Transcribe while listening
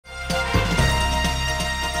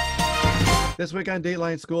This week on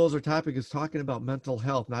Dateline Schools, our topic is talking about mental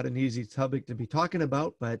health. Not an easy topic to be talking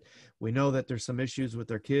about, but we know that there's some issues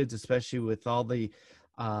with our kids, especially with all the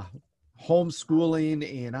uh,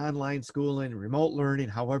 homeschooling and online schooling, remote learning,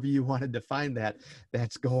 however you want to define that,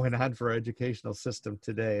 that's going on for our educational system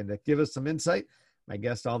today. And to give us some insight, my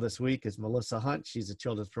guest all this week is Melissa Hunt. She's a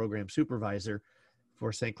children's program supervisor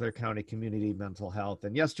for St. Clair County Community Mental Health.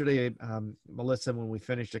 And yesterday, Melissa, when we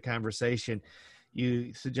finished the conversation,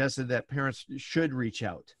 you suggested that parents should reach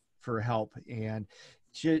out for help, and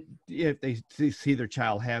should, if they see their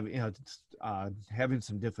child having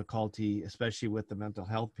some difficulty, especially with the mental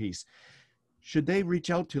health piece, should they reach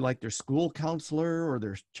out to like their school counselor or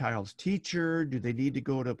their child's teacher? Do they need to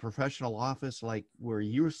go to a professional office like where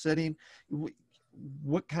you're sitting?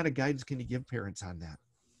 What kind of guidance can you give parents on that?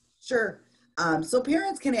 Sure. So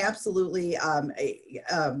parents can absolutely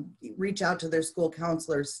reach out to their school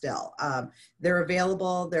counselors still. They're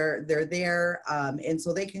available, they're there, and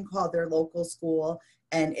so they can call their local school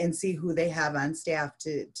and see who they have on staff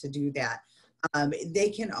to do that.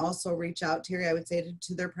 They can also reach out, Terry, I would say,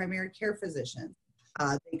 to their primary care physician.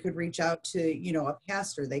 They could reach out to, a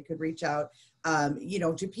pastor. They could reach out,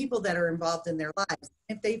 to people that are involved in their lives.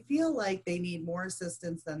 If they feel like they need more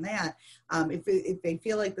assistance than that, if they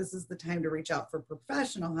feel like this is the time to reach out for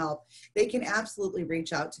professional help, they can absolutely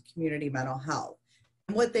reach out to community mental health.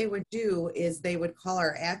 And what they would do is they would call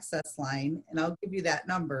our access line, and I'll give you that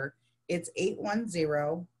number. It's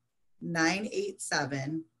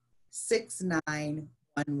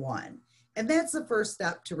 810-987-6911. And that's the first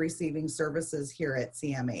step to receiving services here at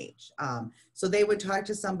CMH. So they would talk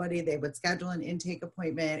to somebody, they would schedule an intake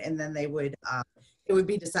appointment, and then they would, it would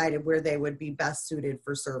be decided where they would be best suited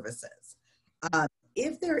for services.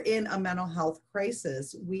 If they're in a mental health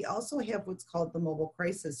crisis, we also have what's called the mobile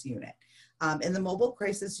crisis unit. And the mobile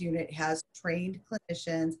crisis unit has trained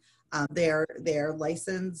clinicians. They're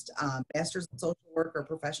licensed masters of social work or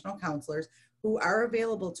professional counselors who are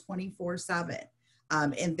available 24/7.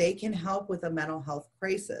 And they can help with a mental health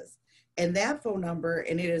crisis. And that phone number,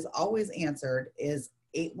 and it is always answered, is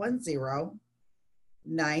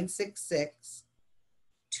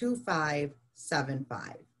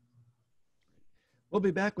 810-966-2575. We'll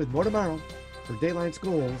be back with more tomorrow. For Dateline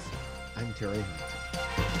Schools, I'm Terry Hunt.